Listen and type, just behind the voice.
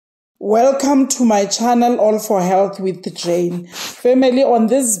Welcome to my channel, All for Health with Jane. Family, on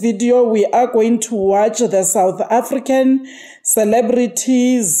this video, we are going to watch the South African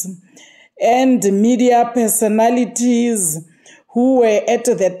celebrities and media personalities who were at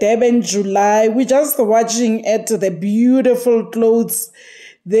the Durban July. We're just watching at the beautiful clothes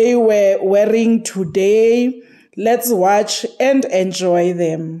they were wearing today. Let's watch and enjoy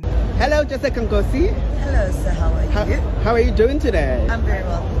them. Hello, Jessica Nkosi. Hello, sir. How are you? How are you doing today? I'm very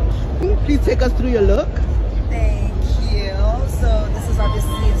well. Please take us through your look. Thank you. So this is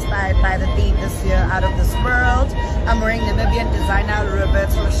obviously inspired by the theme this year, Out of This World. I'm wearing Namibian designer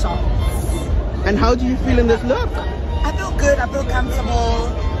Roberto shorts. And how do you feel in this look? I feel good. I feel comfortable.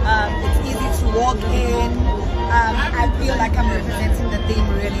 It's easy to walk in. I feel like I'm representing the theme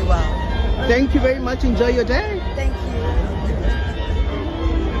really well. Thank you very much. Enjoy your day. Thank you.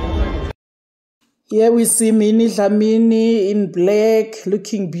 Here we see Minnie Dlamini in black,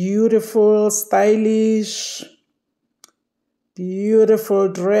 looking beautiful, stylish, beautiful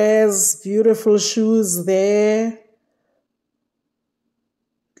dress, beautiful shoes there,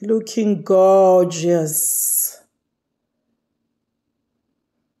 looking gorgeous.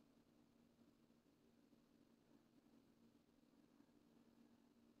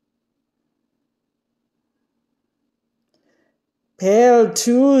 Pearl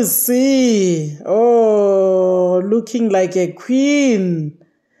 2C, oh, looking like a queen.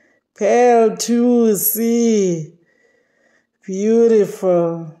 Pearl 2C,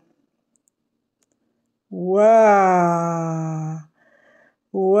 beautiful. Wow,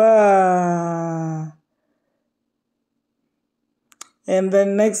 wow. And the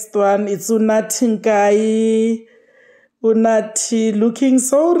next one, it's Unathi Nkai. Unathi looking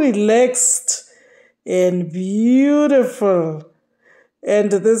so relaxed and beautiful.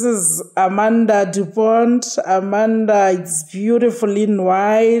 And this is Amanda DuPont. Amanda is beautiful in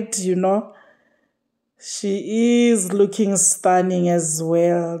white, you know. She is looking stunning as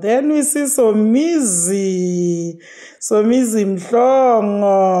well. Then we see Somizi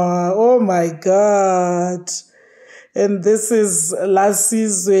Mhlongo. Oh my God. And this is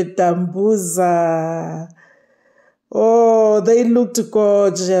Lasizwe Dambuza. Oh, they looked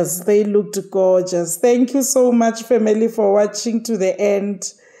gorgeous. They looked gorgeous. Thank you so much, family, for watching to the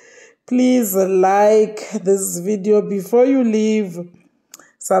end. Please like this video before you leave.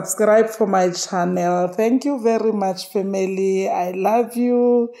 Subscribe for my channel. Thank you very much, family. I love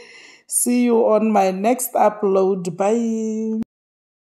you. See you on my next upload. Bye.